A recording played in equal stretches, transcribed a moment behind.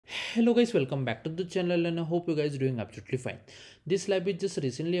Hello guys, welcome back to the channel and I hope you guys are doing absolutely fine. This lab is just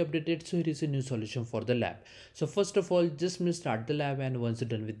recently updated, so here is a new solution for the lab. So first of all, just start the lab, and once you're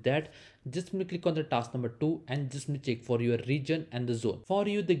done with that, just click on the task number 2 and just check for your region and the zone. For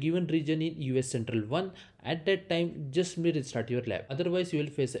you, the given region in US Central 1, at that time just restart your lab. Otherwise you will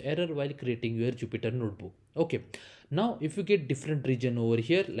face an error while creating your Jupyter notebook. Okay, now if you get different region over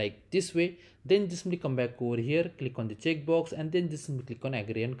here like this way, then just come back over here, click on the checkbox and then just click on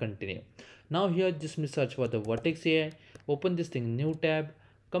agree and continue. Now here just search for the vertex AI, open this thing, new tab,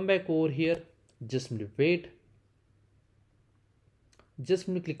 come back over here, just wait, just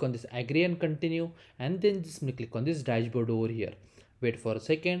click on this agree and continue, and then just click on this dashboard over here. Wait for a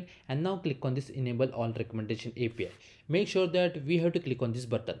second and now click on this enable all recommendation API. Make sure that we have to click on this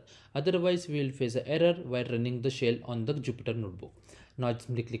button, otherwise we will face an error while running the shell on the Jupyter notebook. Now just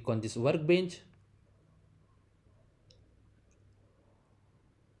click on this workbench.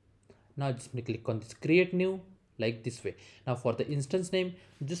 Now just click on this create new like this way. Now for the instance name,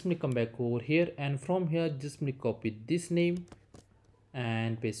 just come back over here and from here just copy this name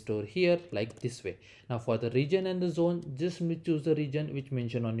and paste over here like this way. Now for the region and the zone, just choose the region which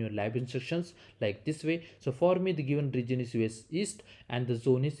mentioned on your lab instructions like this way. So for me the given region is US East and the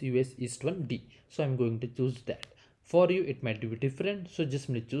zone is US East 1D, so I'm going to choose that. For you it might be different, so just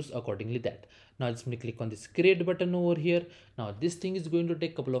choose accordingly that. Now just click on this create button over here. Now this thing is going to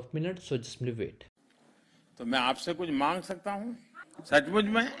take a couple of minutes, so just wait. तो मैं आपसे कुछ मांग सकता हूँ सचमुच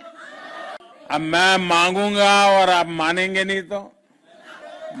में? अब मैं मांगूंगा और आप मानेंगे नहीं तो?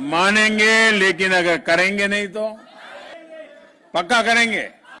 मानेंगे, लेकिन अगर करेंगे नहीं तो? पक्का करेंगे?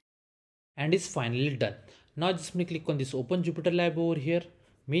 And it's finally done. Now just click on this open Jupyter lab over here.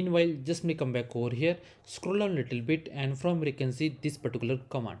 Meanwhile, just come back over here, scroll down a little bit, and from here you can see this particular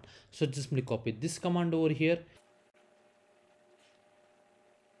command. So just copy this command over here.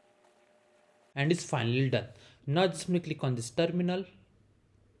 And it's finally done. Now just click on this terminal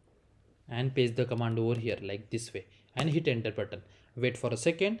and paste the command over here like this way and hit enter button. Wait for a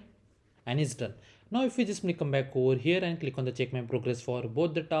second and it's done. Now if you just come back over here and click on the check my progress for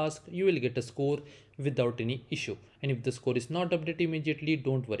both the tasks, you will get a score without any issue. And if the score is not updated immediately,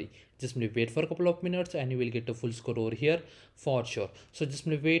 don't worry, just wait for a couple of minutes and you will get a full score over here for sure. So just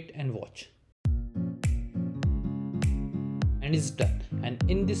wait and watch. And it's done. And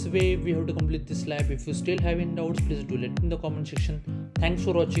in this way we have to complete this lab. If you still have any doubts, please do let me in the comment section. Thanks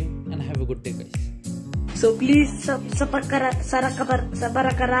for watching and have a good day guys. So please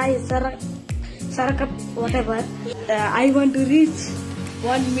whatever. I want to reach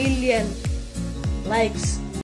 1 million likes.